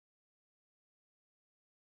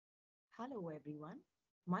Hello everyone.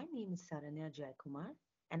 My name is Saranya Jayakumar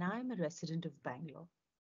and I am a resident of Bangalore.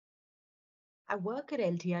 I work at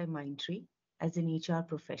LTI Mindtree as an HR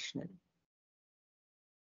professional.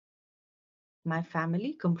 My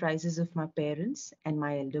family comprises of my parents and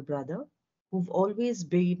my elder brother, who've always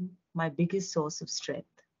been my biggest source of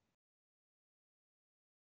strength.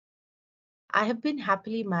 I have been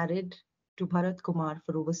happily married to Bharat Kumar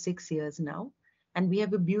for over 6 years now, and we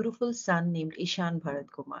have a beautiful son named Ishan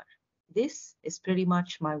Bharat Kumar. This is pretty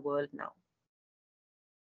much my world now.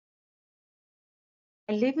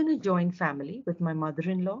 I live in a joint family with my mother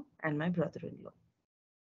in law and my brother in law.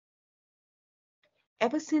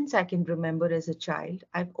 Ever since I can remember as a child,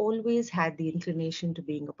 I've always had the inclination to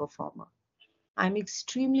being a performer. I'm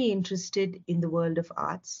extremely interested in the world of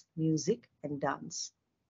arts, music, and dance.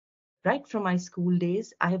 Right from my school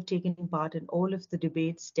days, I have taken part in all of the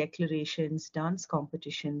debates, declarations, dance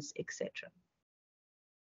competitions, etc.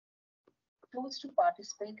 Chose to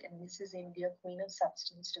participate in Mrs. India Queen of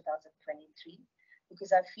Substance 2023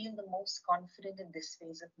 because I feel the most confident in this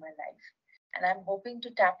phase of my life. And I'm hoping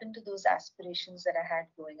to tap into those aspirations that I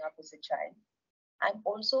had growing up as a child. I'm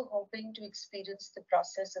also hoping to experience the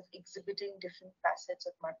process of exhibiting different facets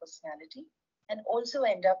of my personality and also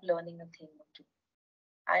end up learning a thing or two.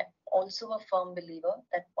 I'm also a firm believer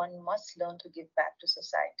that one must learn to give back to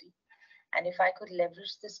society. And if I could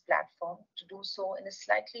leverage this platform to do so in a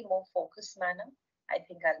slightly more focused manner, I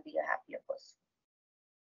think I'll be a happier person.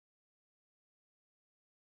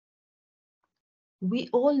 We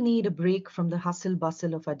all need a break from the hustle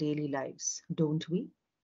bustle of our daily lives, don't we?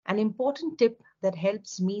 An important tip that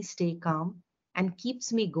helps me stay calm and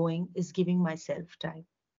keeps me going is giving myself time.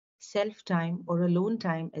 Self time, or alone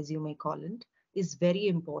time as you may call it, is very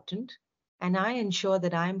important, and I ensure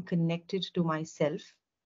that I am connected to myself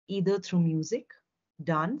either through music,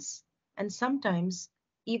 dance, and sometimes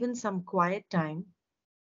even some quiet time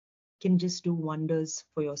can just do wonders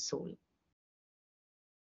for your soul.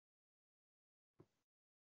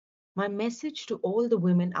 My message to all the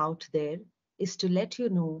women out there is to let you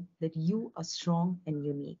know that you are strong and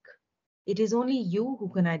unique. It is only you who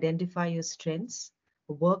can identify your strengths,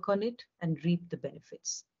 work on it, and reap the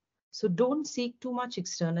benefits. So don't seek too much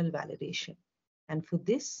external validation. And for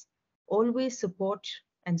this, always support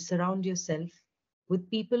and surround yourself with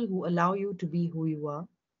people who allow you to be who you are.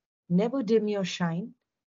 Never dim your shine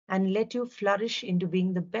and let you flourish into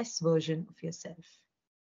being the best version of yourself.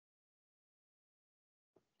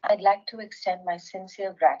 I'd like to extend my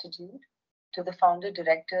sincere gratitude to the founder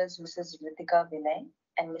directors, Mrs. Ritika Vinay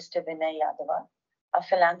and Mr. Vinay Yadava, our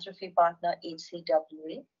philanthropy partner,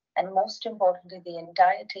 HCWA, and most importantly, the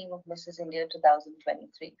entire team of Mrs. India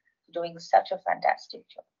 2023 for doing such a fantastic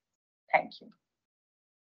job. Thank you.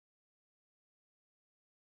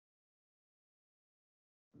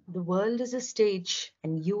 The world is a stage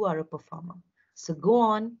and you are a performer. So go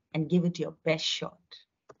on and give it your best shot.